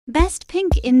Best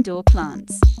pink indoor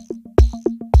plants.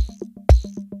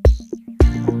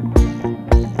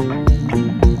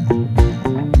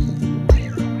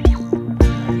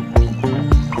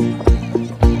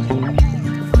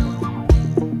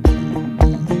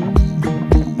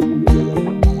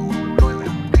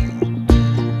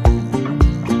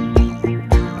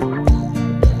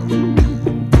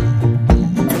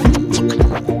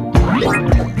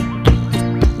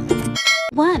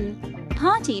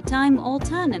 Party time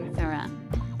alternanthera.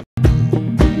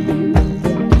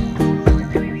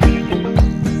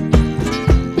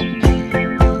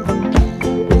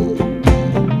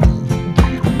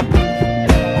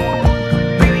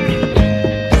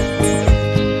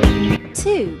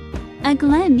 Two,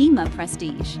 Aglaonema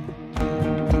prestige.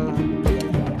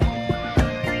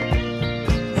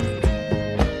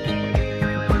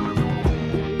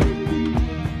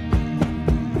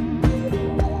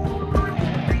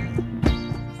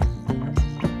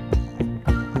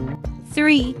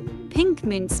 Three, pink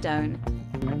moonstone.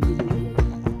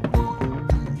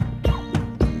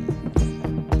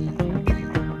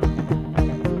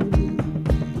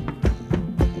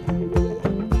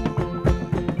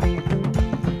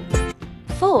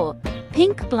 Four,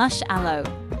 pink blush aloe.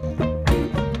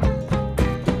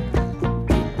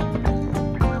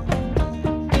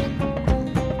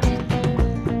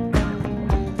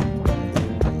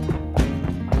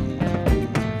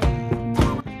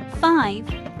 Five,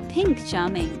 pink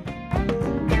charming.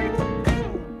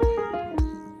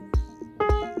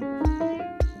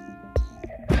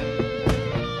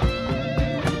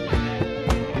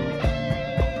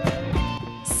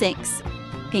 Six,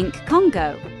 pink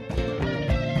Congo.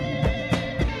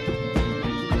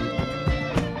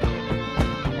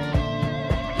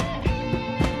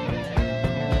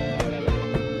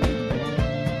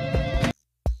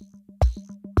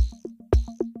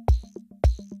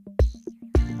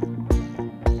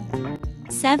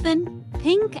 Seven,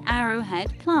 pink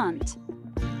arrowhead plant.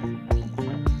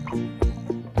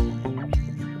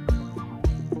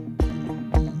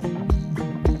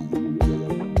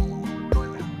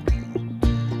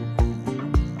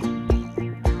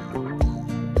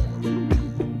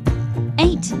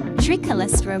 Eight, Tricolor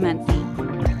romanthe.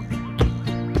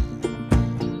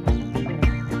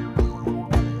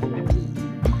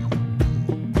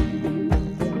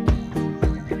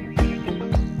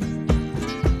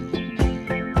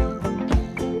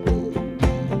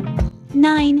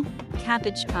 Nine,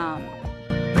 cabbage palm.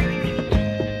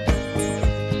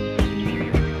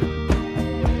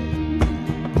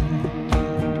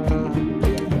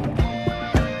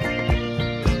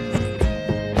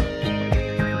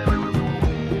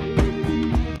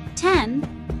 Ten,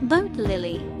 boat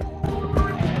lily.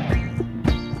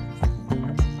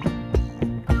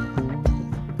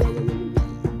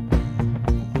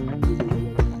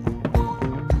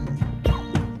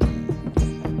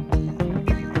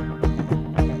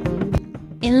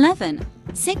 11,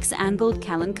 six-angled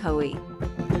kalanchoe.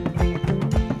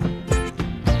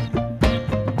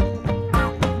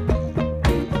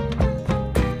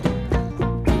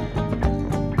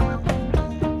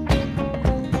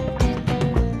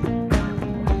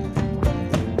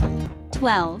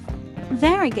 Twelve,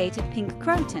 variegated pink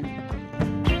croton.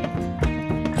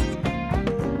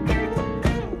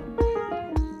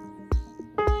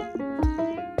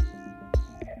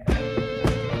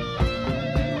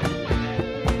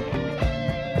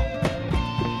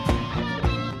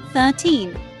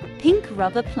 Thirteen, pink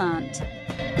rubber plant.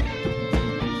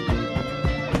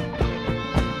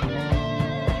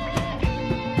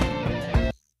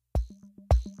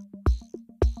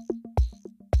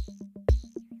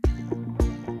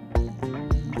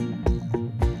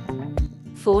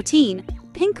 Fourteen,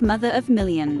 pink mother of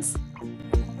millions.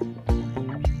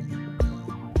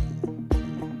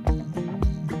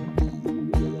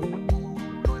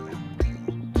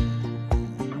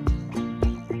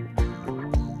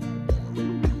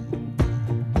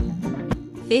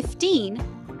 Fifteen,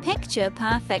 picture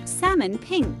perfect salmon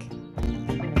pink.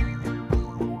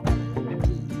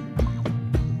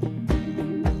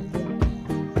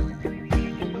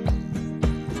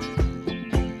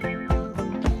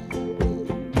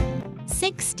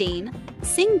 Sixteen,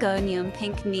 syngonium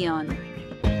pink neon.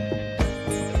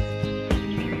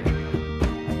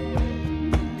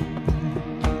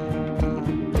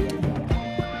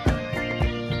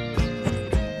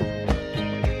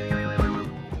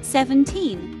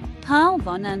 Seventeen, Pearl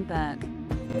von Ehrenberg.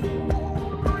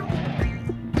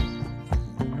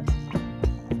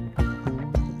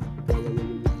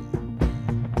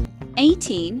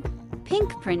 18,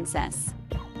 pink princess.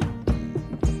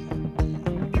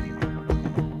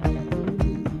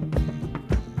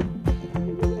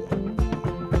 19,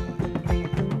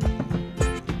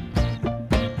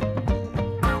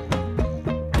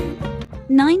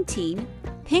 19.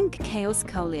 Pink Chaos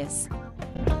Coleus.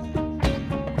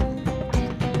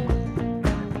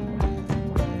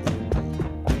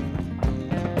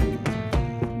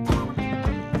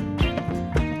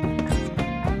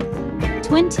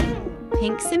 20.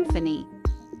 Pink Symphony.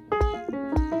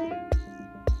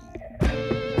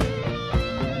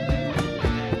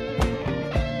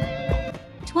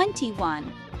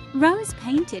 21. Rose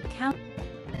Painted Cow.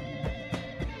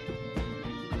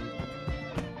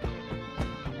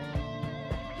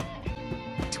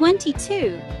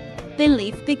 22.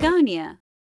 Beleaf Begonia.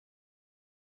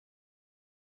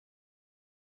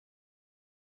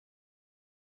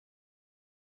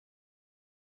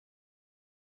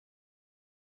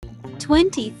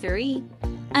 23.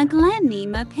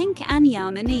 Aglaonema Pink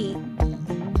Anemones.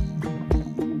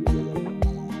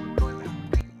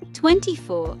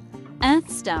 24. Earth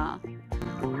Star.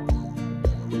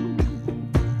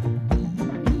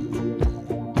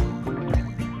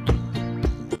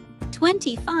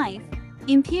 25.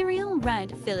 Imperial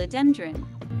Red Philodendron.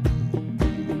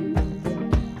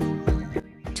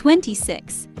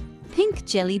 26. Pink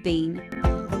Jelly Bean.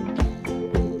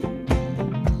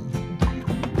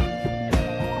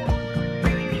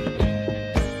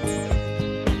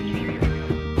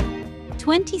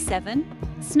 27.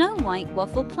 Snow White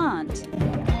Waffle Plant.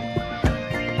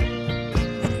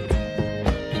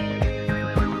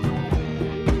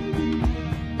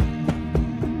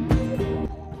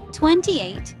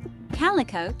 28.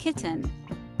 Calico Kitten.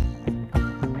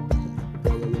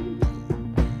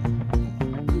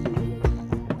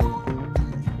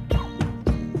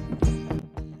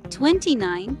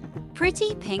 29.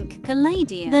 Pretty Pink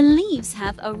Caladium. The leaves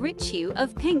have a rich hue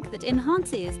of pink that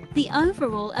enhances the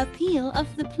overall appeal of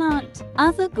the plant.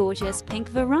 Other gorgeous pink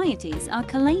varieties are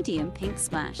Caladium Pink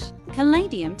Splash,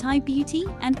 Caladium Thai Beauty,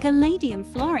 and Caladium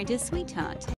Florida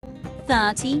Sweetheart.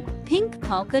 30. Pink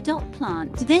Polka Dot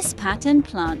Plant. This pattern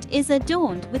plant is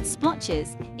adorned with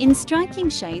splotches in striking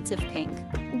shades of pink,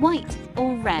 white,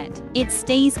 or red. It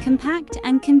stays compact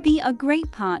and can be a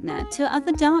great partner to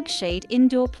other dark shade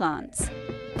indoor plants.